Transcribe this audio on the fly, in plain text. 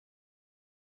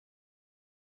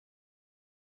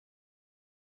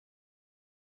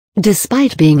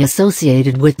Despite being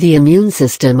associated with the immune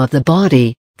system of the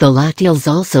body, the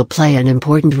lacteals also play an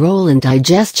important role in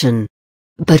digestion.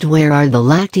 But where are the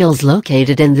lacteals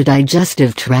located in the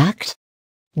digestive tract?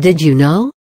 Did you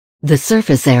know? The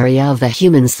surface area of the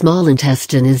human small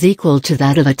intestine is equal to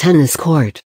that of a tennis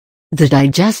court. The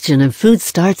digestion of food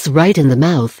starts right in the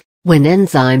mouth, when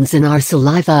enzymes in our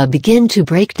saliva begin to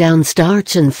break down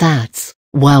starch and fats,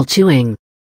 while chewing.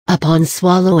 Upon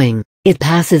swallowing, it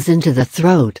passes into the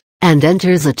throat, and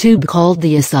enters a tube called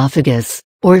the esophagus,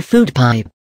 or food pipe.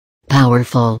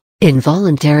 Powerful,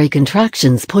 involuntary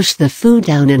contractions push the food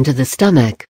down into the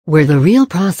stomach, where the real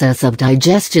process of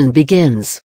digestion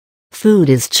begins. Food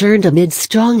is churned amid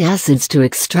strong acids to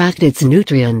extract its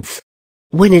nutrients.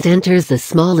 When it enters the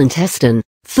small intestine,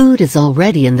 food is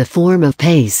already in the form of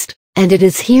paste, and it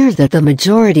is here that the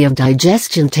majority of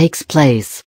digestion takes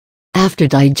place. After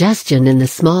digestion in the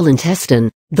small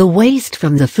intestine, the waste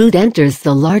from the food enters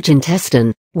the large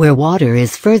intestine, where water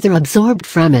is further absorbed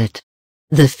from it.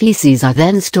 The feces are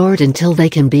then stored until they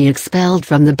can be expelled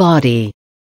from the body.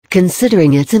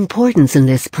 Considering its importance in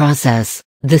this process,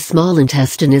 the small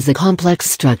intestine is a complex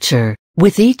structure,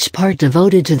 with each part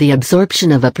devoted to the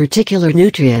absorption of a particular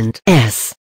nutrient.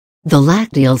 The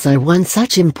lacteals are one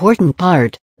such important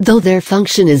part, though their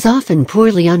function is often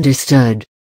poorly understood.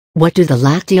 What do the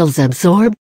lacteals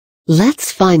absorb?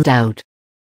 Let's find out.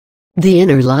 The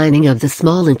inner lining of the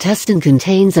small intestine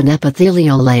contains an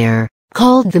epithelial layer,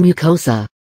 called the mucosa.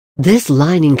 This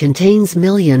lining contains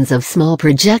millions of small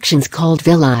projections called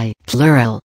villi,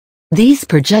 plural. These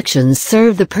projections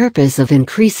serve the purpose of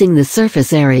increasing the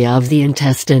surface area of the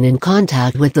intestine in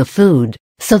contact with the food,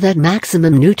 so that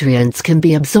maximum nutrients can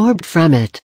be absorbed from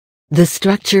it. The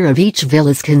structure of each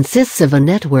villus consists of a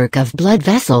network of blood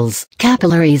vessels,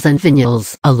 capillaries and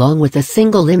venules, along with a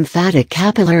single lymphatic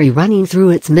capillary running through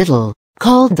its middle,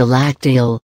 called the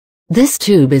lacteal. This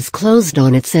tube is closed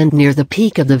on its end near the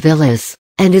peak of the villus,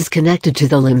 and is connected to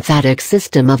the lymphatic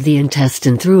system of the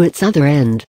intestine through its other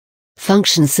end.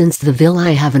 Function: since the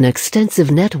villi have an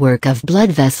extensive network of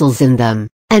blood vessels in them,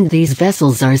 and these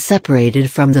vessels are separated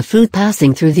from the food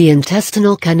passing through the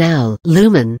intestinal canal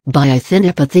lumen by a thin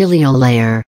epithelial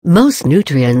layer, most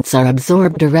nutrients are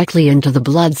absorbed directly into the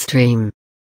bloodstream.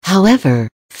 However,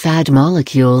 fat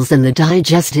molecules in the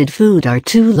digested food are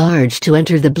too large to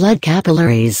enter the blood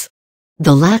capillaries.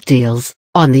 The lacteals,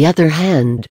 on the other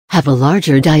hand, have a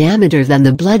larger diameter than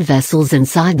the blood vessels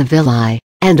inside the villi,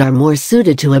 and are more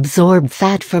suited to absorb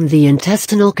fat from the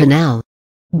intestinal canal.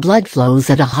 Blood flows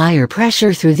at a higher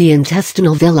pressure through the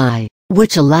intestinal villi,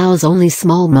 which allows only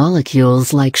small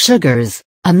molecules like sugars,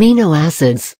 amino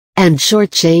acids, and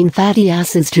short-chain fatty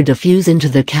acids to diffuse into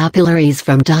the capillaries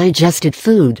from digested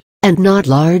food, and not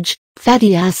large,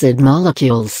 fatty acid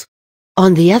molecules.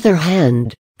 On the other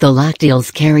hand, the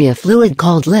lacteals carry a fluid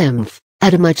called lymph,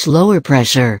 at a much lower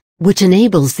pressure, which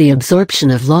enables the absorption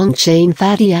of long-chain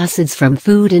fatty acids from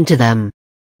food into them.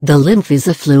 The lymph is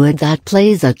a fluid that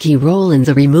plays a key role in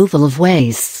the removal of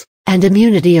wastes, and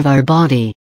immunity of our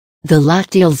body. The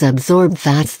lacteals absorb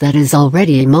fats that is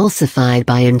already emulsified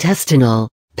by intestinal,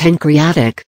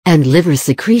 pancreatic, and liver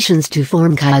secretions to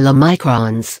form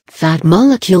chylomicrons, fat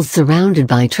molecules surrounded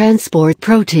by transport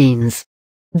proteins.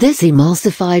 This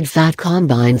emulsified fat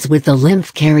combines with the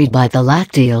lymph carried by the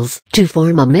lacteals to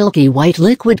form a milky white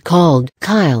liquid called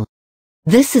chyle.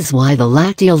 This is why the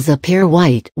lacteals appear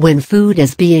white when food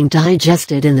is being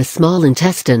digested in the small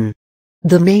intestine.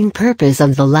 The main purpose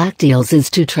of the lacteals is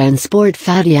to transport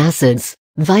fatty acids,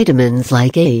 vitamins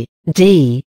like A,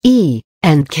 D, E,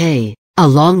 and K,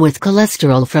 along with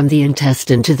cholesterol from the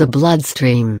intestine to the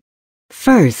bloodstream.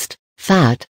 First,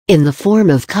 fat, in the form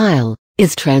of chyle,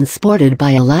 is transported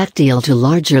by a lacteal to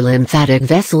larger lymphatic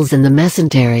vessels in the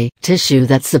mesentery tissue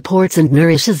that supports and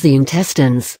nourishes the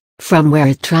intestines, from where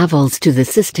it travels to the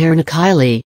cisterna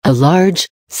chyli, a large,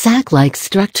 sac-like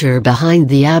structure behind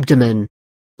the abdomen.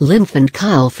 Lymph and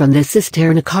chyle from the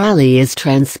cisterna chyli is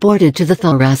transported to the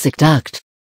thoracic duct.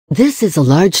 This is a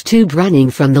large tube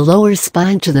running from the lower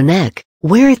spine to the neck,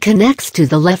 where it connects to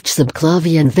the left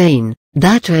subclavian vein,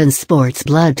 that transports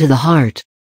blood to the heart.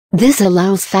 This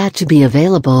allows fat to be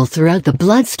available throughout the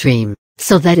bloodstream,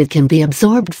 so that it can be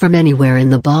absorbed from anywhere in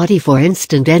the body for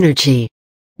instant energy.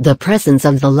 The presence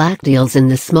of the lacteals in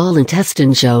the small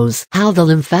intestine shows how the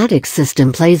lymphatic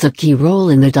system plays a key role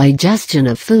in the digestion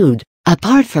of food,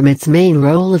 apart from its main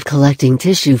role of collecting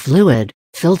tissue fluid,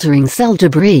 filtering cell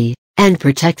debris, and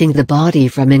protecting the body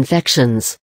from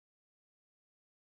infections.